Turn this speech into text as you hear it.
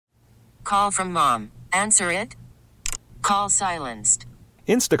Call from mom. Answer it. Call silenced.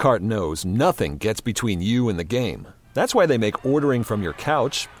 Instacart knows nothing gets between you and the game. That's why they make ordering from your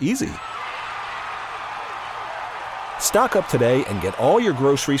couch easy. Stock up today and get all your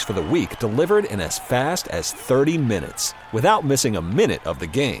groceries for the week delivered in as fast as 30 minutes without missing a minute of the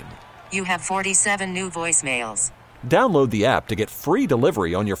game. You have 47 new voicemails. Download the app to get free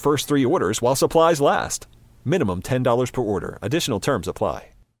delivery on your first 3 orders while supplies last. Minimum $10 per order. Additional terms apply.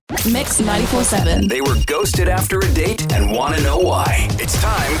 Mix 94.7. They were ghosted after a date and want to know why. It's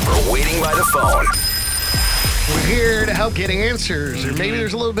time for Waiting by the Phone. We're here to help get answers, or maybe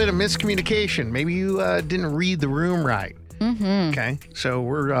there's a little bit of miscommunication. Maybe you didn't read the room right. Okay, so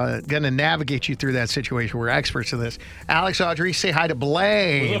we're going to navigate you through that situation. We're experts in this. Alex, Audrey, say hi to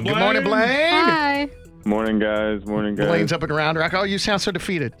Blaine. Good morning, Blaine. Hi. Morning, guys. Blaine's up and around. Oh, you sound so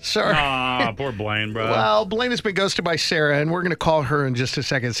defeated. Sorry. Aw, poor Blaine, bro. Well, Blaine has been ghosted by Sarah, and we're going to call her in just a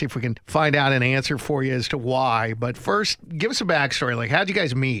second, see if we can find out an answer for you as to why. But first, give us a backstory. Like, how'd you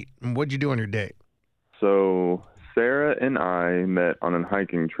guys meet, and what'd you do on your date? So Sarah and I met on a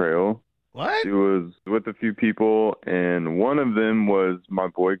hiking trail. What? She was with a few people, and one of them was my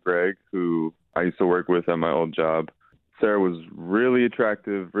boy Greg, who I used to work with at my old job. Sarah was really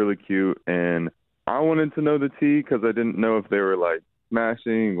attractive, really cute, and I wanted to know the tea because I didn't know if they were like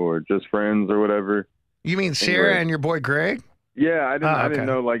smashing or just friends or whatever. You mean Sarah Anyway. and your boy Greg? Yeah, I okay. didn't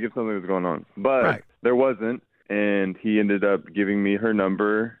know like if something was going on, but Right. there wasn't, and he ended up giving me her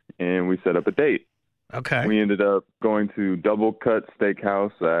number, and we set up a date. Okay. We ended up going to Double Cut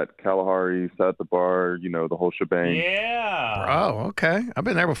Steakhouse at Kalahari, sat at the bar, you know, the whole shebang. Yeah. Oh, okay. I've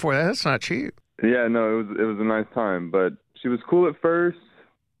been there before. That's not cheap. Yeah, no, it was a nice time, but she was cool at first,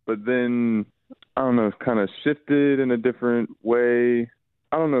 but then I don't know, kind of shifted in a different way.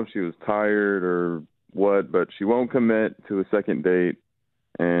 I don't know if she was tired or what, but she won't commit to a second date,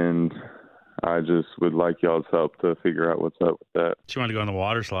 and I just would like y'all's help to figure out what's up with that. She wanted to go on the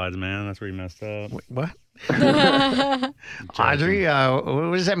water slides, man. That's where you messed up. Wait, what? Audrey,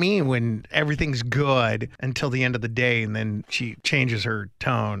 what does that mean when everything's good until the end of the day and then she changes her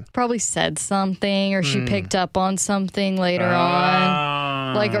tone? Probably said something or she picked up on something later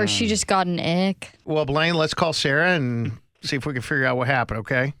on. Like, or she just got an ick. Well, Blaine, let's call Sarah and see if we can figure out what happened,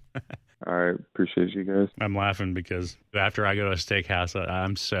 okay? All right, appreciate you guys. I'm laughing because after I go to a steakhouse,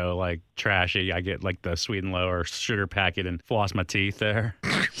 I'm so like trashy. I get like the sweet and low or sugar packet and floss my teeth there.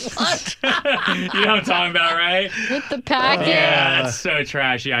 What? You know what I'm talking about, right? With the packet. Yeah, that's so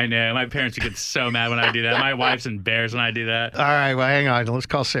trashy. I know. My parents would get so mad when I do that. My wife's embarrassed when I do that. All right, well, hang on. Let's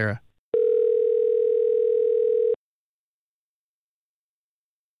call Sarah.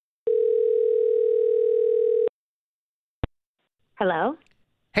 Hello?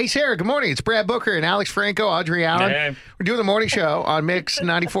 Hey, Sarah, good morning. It's Brad Booker and Alex Franco, Audrey Allen. Hey. We're doing the morning show on Mix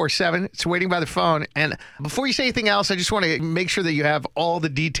 94.7. It's Waiting by the Phone. And before you say anything else, I just want to make sure that you have all the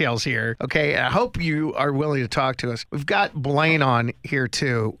details here, okay? And I hope you are willing to talk to us. We've got Blaine on here,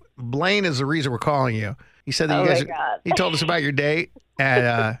 too. Blaine is the reason we're calling you. He said that Oh, you guys, my God. he told us about your date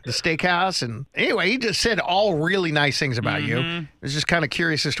at the steakhouse. And anyway, he just said all really nice things about you. I was just kind of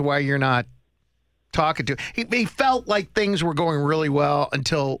curious as to why you're not talking to. He felt like things were going really well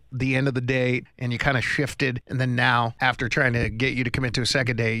until the end of the date, and you kind of shifted. And then now, after trying to get you to commit to a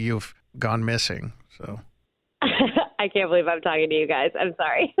second date, you've gone missing. So I can't believe I'm talking to you guys. I'm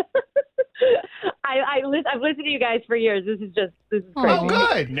sorry. I've listened to you guys for years. This is crazy. Oh,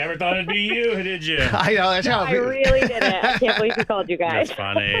 good. Never thought it'd be you, did you? I know that's how. I really didn't. I can't believe you called you guys. That's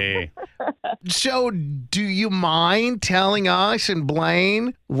funny. So, do you mind telling us and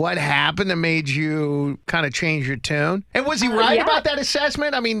Blaine what happened that made you kind of change your tune? And was he right yeah. about that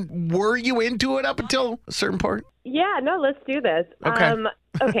assessment? I mean, were you into it up until a certain part? Yeah, no, let's do this. Okay.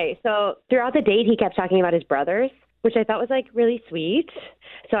 Okay, so throughout the date, he kept talking about his brothers, which I thought was like really sweet.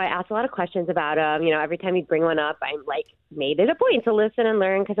 So I asked a lot of questions about him. You know, every time he'd bring one up, I like made it a point to listen and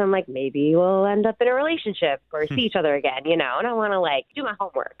learn because I'm like, maybe we'll end up in a relationship or see each other again, you know, and I want to like do my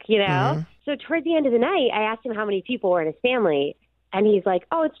homework, you know? So towards the end of the night, I asked him how many people were in his family, and he's like,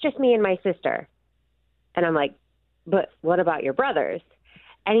 oh, it's just me and my sister. And I'm like, but what about your brothers?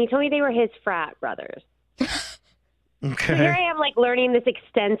 And he told me they were his frat brothers. Okay. So here I am, like, learning this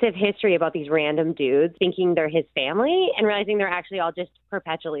extensive history about these random dudes, thinking they're his family, and realizing they're actually all just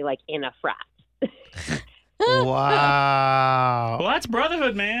perpetually, like, in a frat. Wow. Well, that's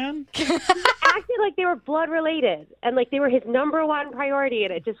brotherhood, man. Acted like they were blood related, and, like, they were his number one priority,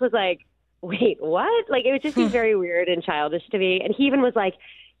 and it just was like, wait, what? Like, it would just be very weird and childish to me. And he even was like,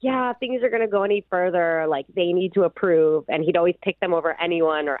 yeah, if things are going to go any further, like they need to approve. And he'd always pick them over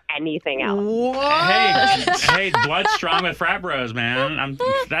anyone or anything else. What? Hey, blood's strong with frat bros, man.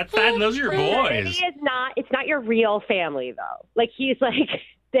 Those are your boys. It's not your real family, though. Like, he's like,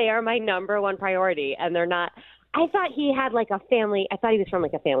 they are my number one priority. And they're not. I thought he had like a family. I thought he was from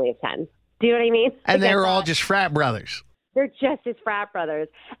like a family of 10. Do you know what I mean? And like, they were all just frat brothers. They're just his frat brothers.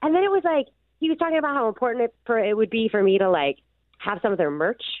 And then it was like, he was talking about how important it would be for me to like have some of their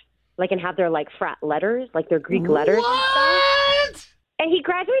merch, like, and have their like frat letters, like their Greek letters. What? And stuff. And he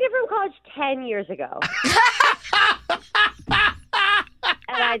graduated from college 10 years ago.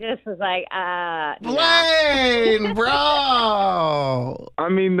 And I just was like, Blaine, bro. I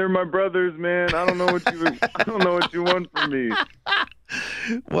mean, they're my brothers, man. I don't know what you want from me.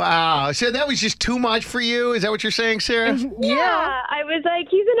 Wow. So that was just too much for you? Is that what you're saying, Sarah? Yeah. I was like,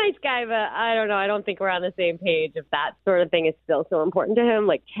 he's a nice guy, but I don't know. I don't think we're on the same page if that sort of thing is still so important to him.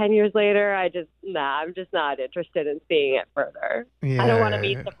 Like 10 years later, I'm just not interested in seeing it further. Yeah. I don't want to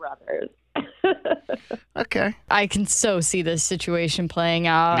meet the brothers. Okay. I can so see this situation playing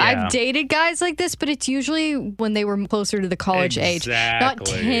out. Yeah. I've dated guys like this, but it's usually when they were closer to the college age, not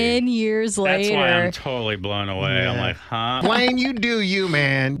 10 years later. That's why I'm totally blown away. Yeah. I'm like, huh? Blaine, you do you,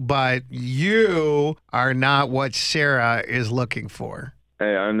 man, but you are not what Sarah is looking for.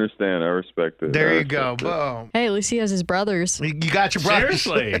 Hey, I understand. I respect it. There I you go. respect it. Boom. Hey, at least he has his brothers. You got your brothers.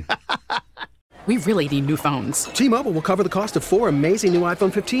 Seriously. We really need new phones. T-Mobile will cover the cost of 4 amazing new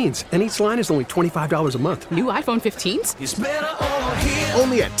iPhone 15s, and each line is only $25 a month. New iPhone 15s? It's better over here.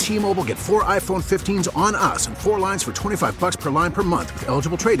 Only at T-Mobile, get 4 iPhone 15s on us and 4 lines for $25 per line per month with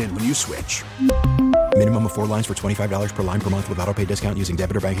eligible trade-in when you switch. Minimum of 4 lines for $25 per line per month with autopay discount using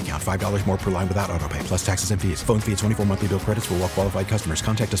debit or bank account. $5 more per line without autopay, plus taxes and fees. Phone fee at 24 monthly bill credits for well-qualified customers.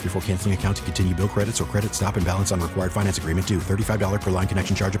 Contact us before canceling account to continue bill credits or credit stop and balance on required finance agreement due. $35 per line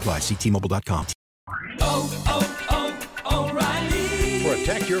connection charge applies. See T-Mobile.com. O'Reilly.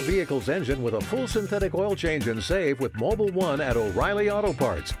 Protect your vehicle's engine with a full synthetic oil change and save with Mobil 1 at O'Reilly Auto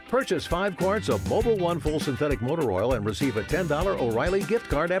Parts. Purchase 5 quarts of Mobil 1 full synthetic motor oil and receive a $10 O'Reilly gift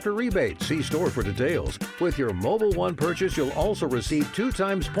card after rebate. See store for details. With your Mobil 1 purchase, you'll also receive 2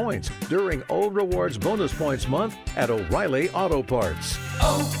 times points during O Rewards Bonus Points Month at O'Reilly Auto Parts.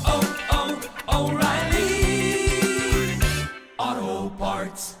 O'Reilly Auto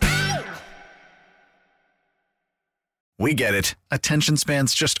Parts. We get it. Attention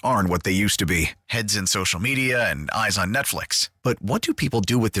spans just aren't what they used to be. Heads in social media and eyes on Netflix. But what do people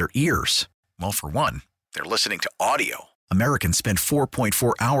do with their ears? Well, for one, they're listening to audio. Americans spend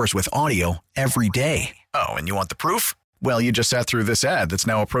 4.4 hours with audio every day. Oh, and you want the proof? Well, you just sat through this ad that's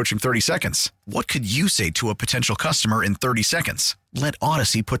now approaching 30 seconds. What could you say to a potential customer in 30 seconds? Let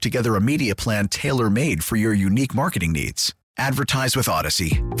Odyssey put together a media plan tailor-made for your unique marketing needs. Advertise with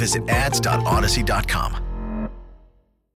Odyssey. Visit ads.odyssey.com.